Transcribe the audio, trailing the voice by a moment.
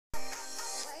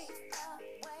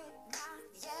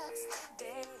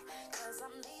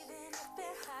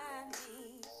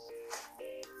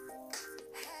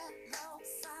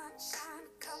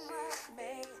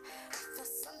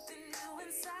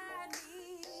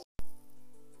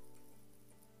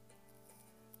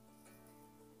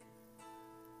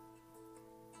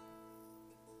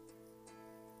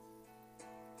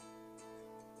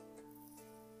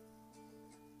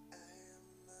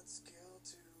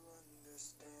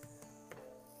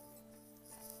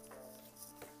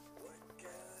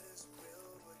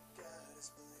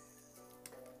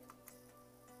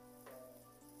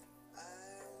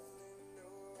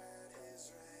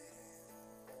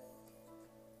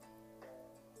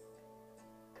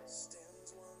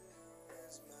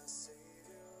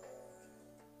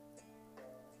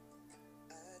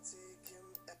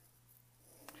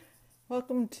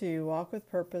Welcome to Walk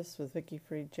with Purpose with Vicki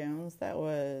Freed Jones. That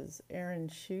was Aaron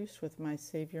Schuss with My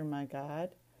Savior, My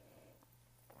God.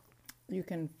 You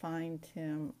can find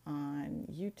him on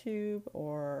YouTube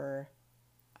or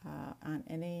on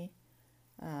any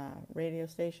radio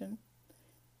station,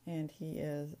 and he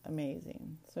is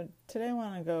amazing. So today I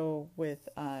want to go with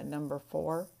number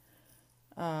 4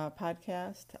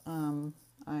 podcast.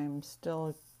 I'm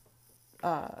still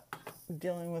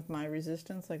dealing with my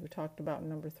resistance, like we talked about in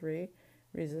number 3,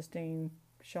 resisting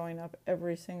showing up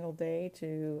every single day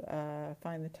to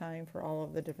find the time for all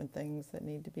of the different things that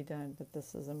need to be done, but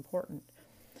this is important.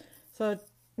 So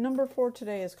number 4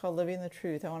 today is called Living the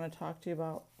Truth. I want to talk to you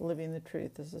about living the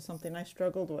truth. This is something I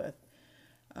struggled with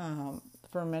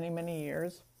for many, many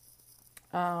years,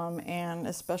 and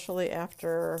especially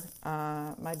after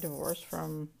my divorce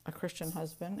from a Christian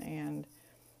husband and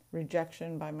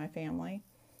rejection by my family.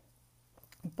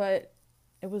 But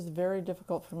it was very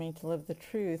difficult for me to live the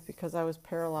truth because I was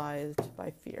paralyzed by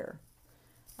fear.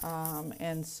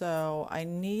 And so I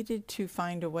needed to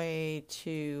find a way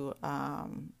to,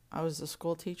 I was a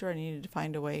school teacher, I needed to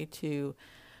find a way to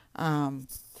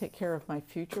take care of my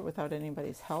future without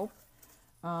anybody's help.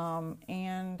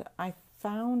 And I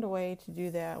found a way to do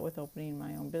that with opening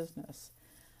my own business.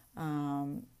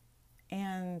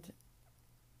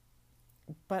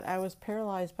 But I was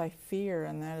paralyzed by fear,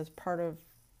 and that is part of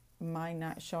my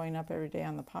not showing up every day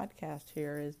on the podcast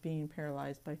here, is being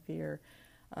paralyzed by fear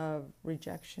of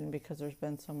rejection, because there's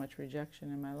been so much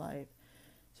rejection in my life.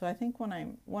 So I think when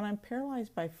I'm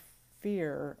paralyzed by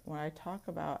fear, when I talk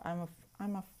about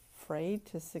I'm afraid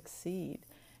to succeed,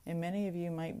 and many of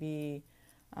you might be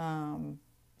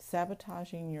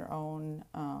sabotaging your own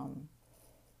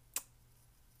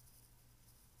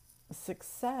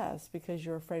success because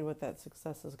you're afraid what that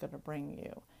success is going to bring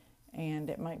you. And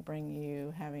it might bring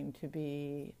you having to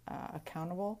be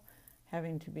accountable,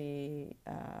 having to be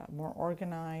more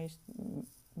organized.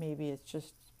 Maybe it's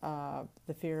just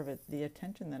the fear of it, the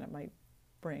attention that it might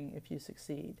bring if you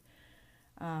succeed.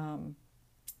 And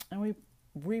we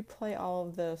replay all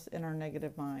of this in our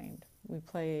negative mind. We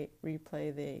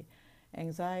replay the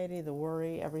anxiety, the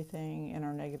worry, everything in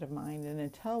our negative mind. And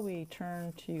until we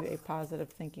turn to a positive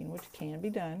thinking, which can be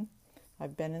done.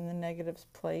 I've been in the negative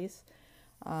place.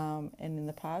 And in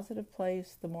the positive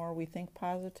place, the more we think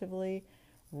positively,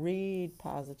 read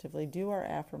positively, do our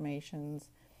affirmations,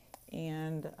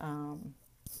 and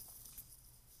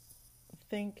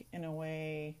think in a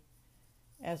way,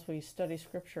 as we study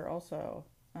scripture also,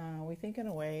 we think in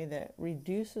a way that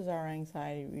reduces our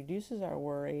anxiety, reduces our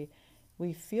worry.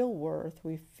 We feel worth,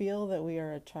 we feel that we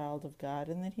are a child of God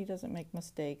and that He doesn't make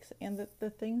mistakes, and that the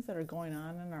things that are going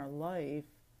on in our life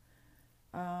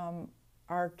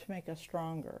are to make us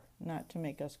stronger, not to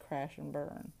make us crash and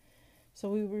burn. So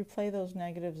we replay those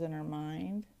negatives in our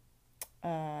mind.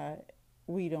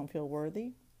 We don't feel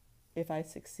worthy. If I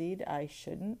succeed, I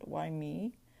shouldn't. Why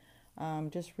me?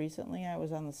 Just recently, I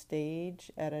was on the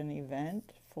stage at an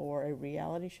event for a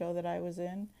reality show that I was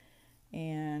in,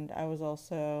 and I was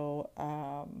also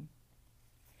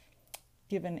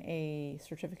given a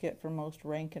certificate for most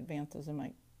rank advances in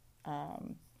my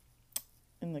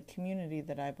in the community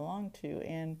that I belong to,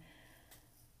 and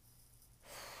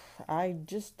I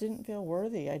just didn't feel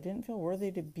worthy. I didn't feel worthy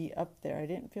to be up there. I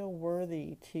didn't feel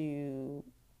worthy to,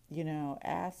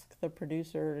 ask the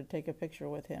producer to take a picture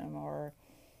with him, or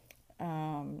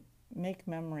make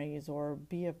memories, or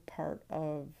be a part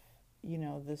of,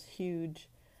 this huge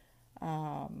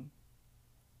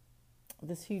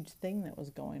thing that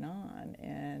was going on,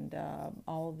 and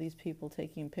all of these people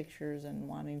taking pictures and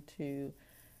wanting to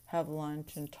have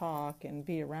lunch and talk and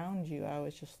be around you. I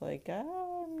was just like,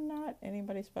 I'm not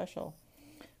anybody special.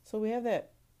 So we have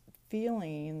that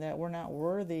feeling that we're not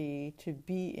worthy to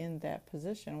be in that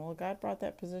position. Well, God brought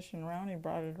that position around. He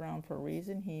brought it around for a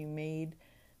reason. He made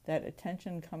that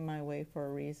attention come my way for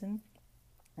a reason.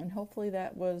 And hopefully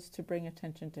that was to bring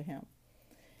attention to Him.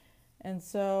 And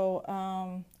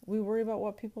so we worry about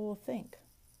what people will think.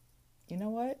 You know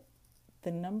what?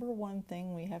 The number one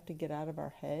thing we have to get out of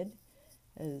our head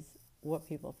is what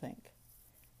people think.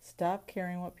 Stop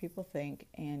caring what people think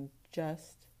and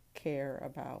just care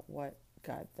about what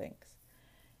God thinks.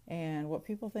 And what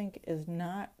people think is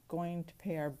not going to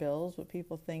pay our bills. What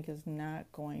people think is not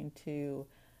going to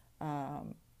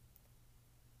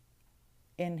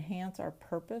enhance our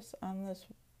purpose on this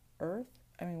earth.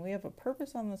 I mean, we have a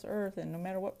purpose on this earth, and no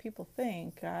matter what people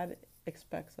think, God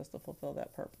expects us to fulfill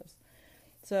that purpose.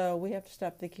 So we have to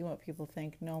stop thinking what people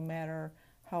think, no matter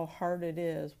how hard it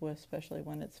is, especially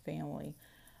when it's family,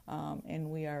 and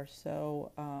we are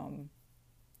so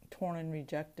torn and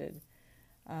rejected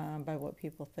by what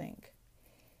people think.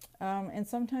 And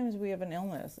sometimes we have an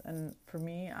illness. And for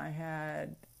me,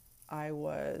 I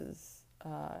was,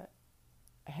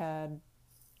 had,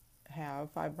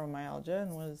 have fibromyalgia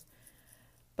and was,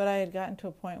 but I had gotten to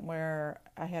a point where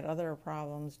I had other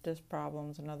problems, disc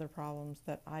problems and other problems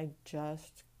that I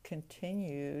just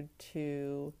continued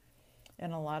to,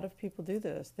 and a lot of people do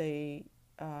this. They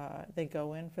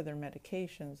go in for their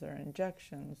medications, their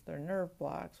injections, their nerve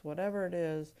blocks, whatever it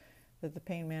is that the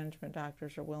pain management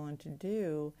doctors are willing to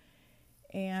do.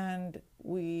 And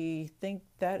we think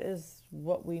that is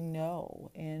what we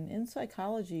know. And in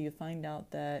psychology, you find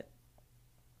out that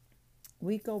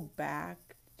we go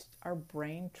back, our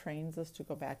brain trains us to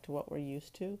go back to what we're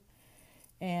used to.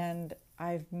 And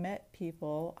I've met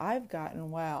people, I've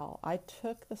gotten well. I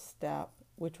took the step,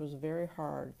 which was very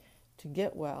hard, to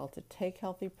get well, to take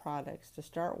healthy products, to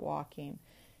start walking,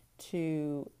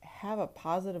 to have a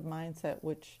positive mindset,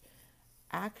 which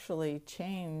actually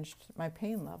changed my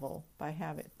pain level by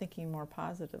thinking more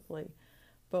positively.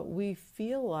 But we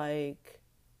feel like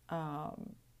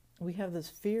we have this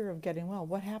fear of getting well.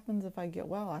 What happens if I get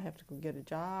well? I have to go get a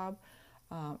job.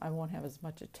 I won't have as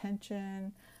much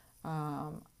attention.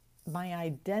 My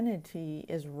identity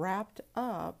is wrapped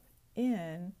up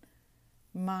in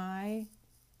my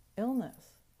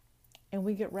illness. And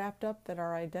we get wrapped up that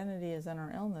our identity is in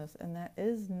our illness, and that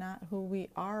is not who we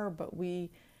are, but we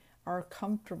are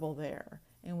comfortable there,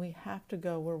 and we have to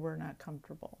go where we're not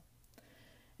comfortable.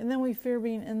 And then we fear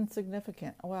being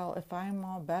insignificant. Well, if I'm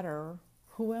all better,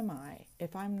 who am I?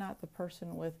 If I'm not the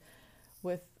person with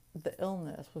the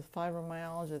illness, with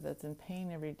fibromyalgia that's in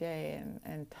pain every day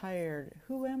and tired,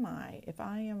 who am I? If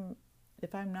I'm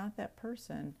not that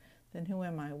person, then who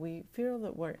am I? We feel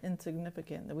that we're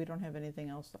insignificant, that we don't have anything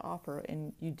else to offer,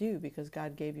 and you do, because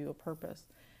God gave you a purpose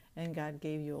and God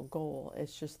gave you a goal.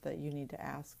 It's just that you need to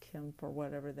ask Him for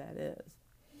whatever that is.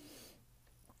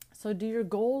 So do your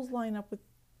goals line up with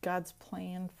God's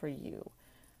plan for you?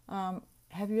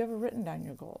 Have you ever written down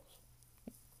your goals?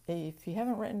 If you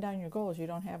haven't written down your goals, you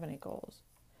don't have any goals.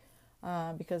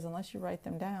 Because unless you write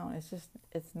them down,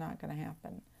 it's not going to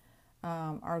happen.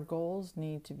 Our goals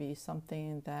need to be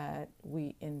something that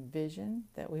we envision,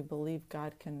 that we believe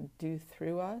God can do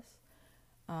through us.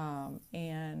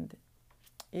 And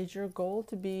is your goal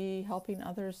to be helping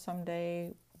others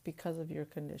someday because of your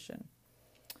condition,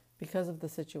 because of the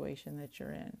situation that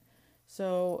you're in?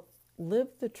 So live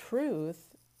the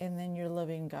truth, and then you're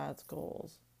living God's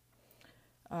goals,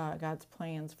 God's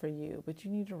plans for you. But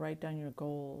you need to write down your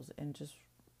goals and just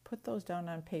put those down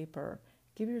on paper.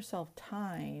 Give yourself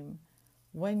time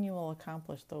when you will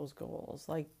accomplish those goals.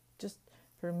 Like, just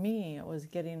for me, it was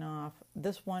getting off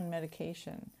this one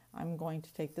medication. I'm going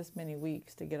to take this many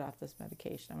weeks to get off this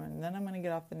medication. And then I'm going to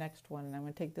get off the next one, and I'm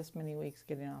going to take this many weeks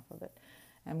getting off of it.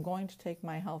 I'm going to take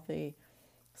my healthy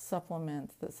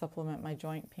supplements that supplement my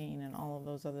joint pain and all of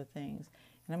those other things.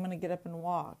 And I'm going to get up and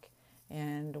walk.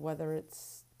 And whether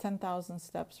it's 10,000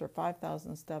 steps or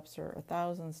 5,000 steps or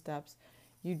 1,000 steps,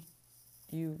 you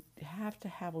have to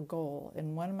have a goal.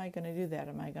 And when am I going to do that?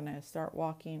 Am I going to start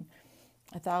walking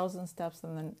 1,000 steps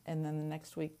and then the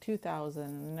next week 2,000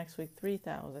 and the next week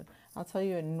 3,000? I'll tell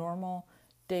you, a normal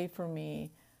day for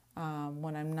me,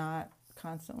 when I'm not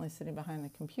constantly sitting behind the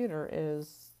computer,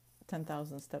 is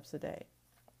 10,000 steps a day.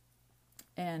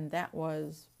 And that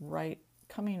was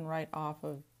coming right off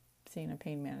of seeing a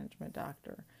pain management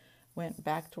doctor. Went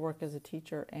back to work as a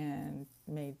teacher and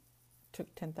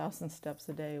took 10,000 steps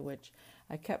a day, which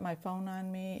I kept my phone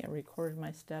on me, I recorded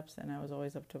my steps, and I was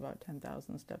always up to about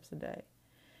 10,000 steps a day.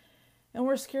 And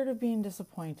we're scared of being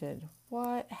disappointed.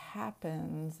 What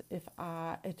happens if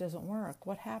it doesn't work?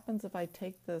 What happens if I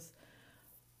take this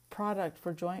product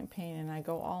for joint pain and I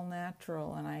go all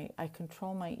natural and I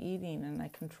control my eating and I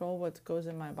control what goes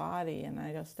in my body and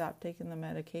I just stop taking the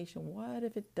medication? What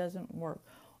if it doesn't work?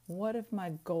 What if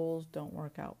my goals don't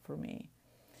work out for me?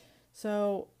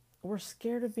 So we're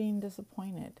scared of being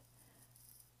disappointed,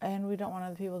 and we don't want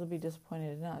other people to be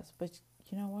disappointed in us. But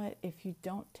you know what? If you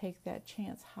don't take that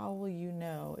chance, how will you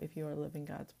know if you are living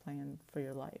God's plan for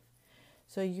your life?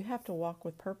 So you have to walk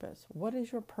with purpose. What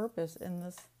is your purpose in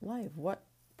this life? What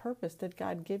purpose did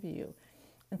God give you?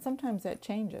 And sometimes that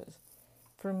changes.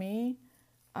 For me,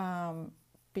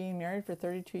 being married for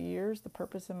 32 years, the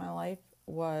purpose in my life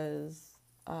was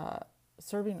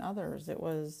serving others. It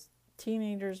was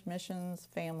teenagers, missions,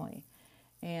 family.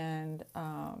 And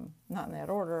not in that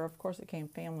order. Of course, it came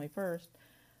family first.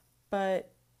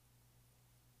 But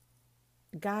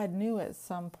God knew at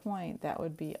some point that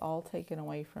would be all taken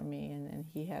away from me, and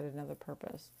He had another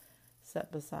purpose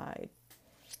set beside.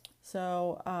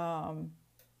 So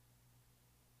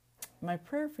my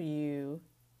prayer for you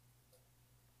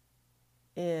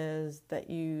is that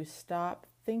you stop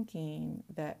thinking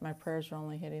that my prayers are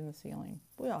only hitting the ceiling.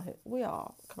 We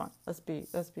all, come on, let's be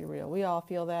real. We all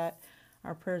feel that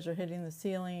our prayers are hitting the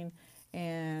ceiling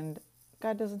and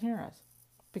God doesn't hear us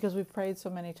because we've prayed so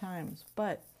many times.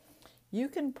 But you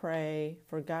can pray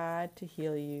for God to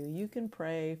heal you. You can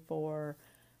pray for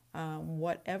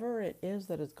whatever it is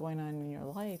that is going on in your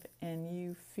life, and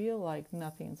you feel like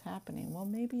nothing's happening. Well,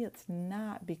 maybe it's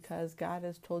not because God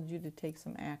has told you to take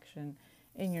some action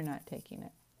and you're not taking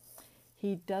it.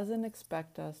 He doesn't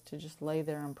expect us to just lay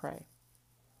there and pray.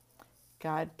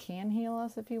 God can heal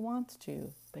us if He wants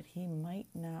to, but He might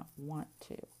not want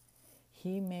to.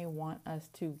 He may want us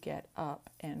to get up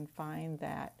and find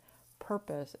that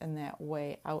purpose and that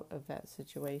way out of that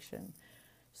situation.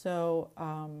 So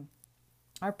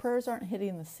our prayers aren't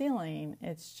hitting the ceiling.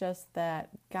 It's just that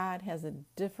God has a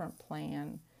different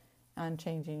plan on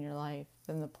changing your life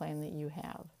than the plan that you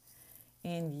have.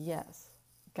 And yes,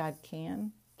 God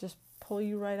can just pull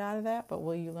you right out of that, but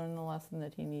will you learn the lesson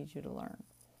that He needs you to learn?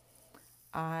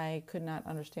 I could not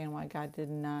understand why God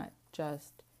did not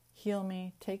just heal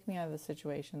me, take me out of the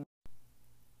situation.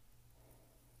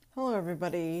 Hello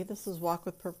everybody, this is Walk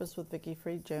with Purpose with Vicki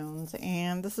Freed Jones,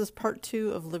 and this is part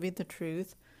 2 of Living the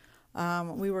Truth.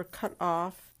 We were cut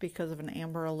off because of an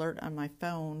Amber Alert on my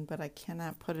phone, but I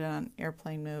cannot put it on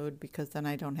airplane mode because then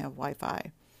I don't have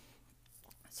Wi-Fi.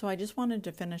 So I just wanted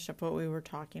to finish up what we were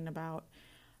talking about.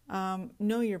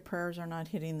 Know your prayers are not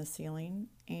hitting the ceiling,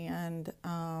 and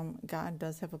God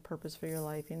does have a purpose for your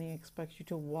life, and He expects you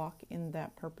to walk in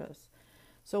that purpose.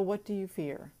 So what do you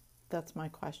fear? That's my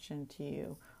question to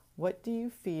you. What do you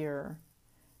fear?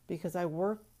 Because I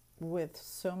work with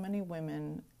so many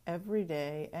women every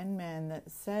day and men that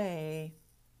say,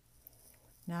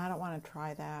 no, I don't want to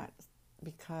try that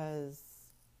because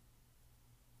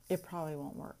it probably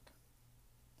won't work.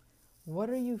 What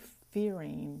are you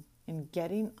fearing in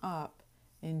getting up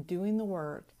and doing the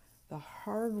work, the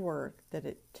hard work that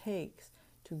it takes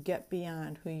to get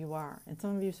beyond who you are? And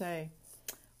some of you say,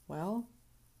 well,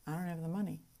 I don't have the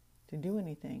money to do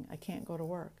anything. I can't go to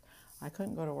work. I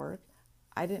couldn't go to work.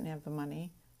 I didn't have the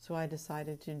money, so I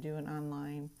decided to do an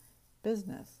online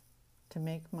business to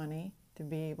make money, to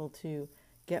be able to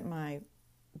get my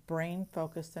brain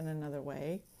focused in another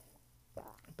way.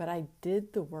 But I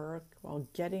did the work while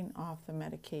getting off the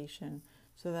medication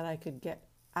so that I could get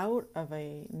out of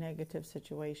a negative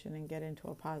situation and get into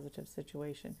a positive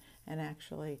situation and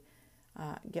actually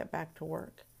get back to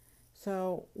work.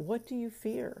 So what do you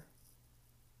fear?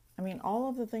 I mean, all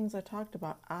of the things I talked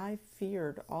about, I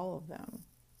feared all of them.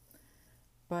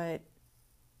 But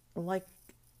like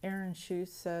Aaron Schuss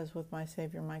says with My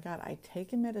Savior, My God, I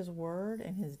take Him at His word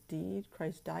and His deed.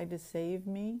 Christ died to save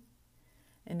me.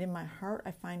 And in my heart,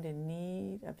 I find a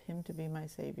need of Him to be my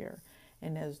Savior.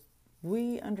 And as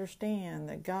we understand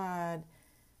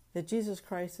that Jesus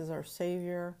Christ is our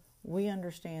Savior, we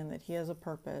understand that He has a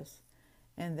purpose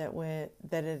and that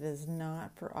it is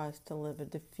not for us to live a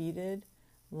defeated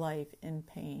life in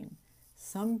pain.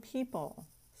 Some people,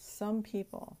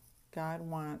 God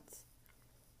wants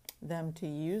them to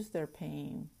use their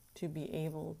pain to be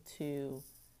able to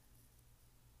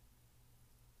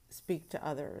speak to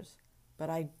others. But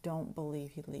I don't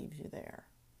believe He leaves you there.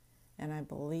 And I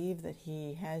believe that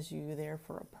He has you there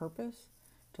for a purpose,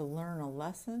 to learn a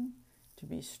lesson, to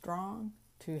be strong,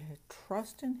 to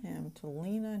trust in Him, to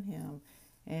lean on Him,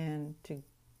 and to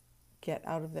get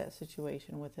out of that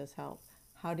situation with His help.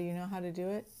 How do you know how to do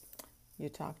it? You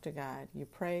talk to God. You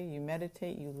pray, you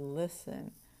meditate, you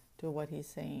listen to what He's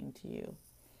saying to you.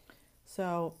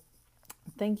 So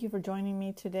thank you for joining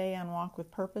me today on Walk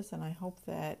with Purpose, and I hope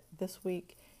that this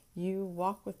week you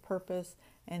walk with purpose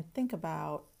and think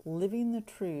about living the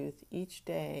truth each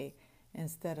day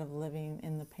instead of living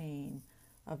in the pain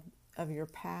of your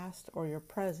past or your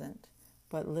present,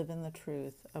 but live in the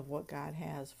truth of what God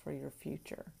has for your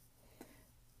future.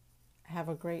 Have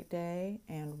a great day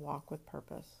and walk with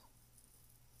purpose.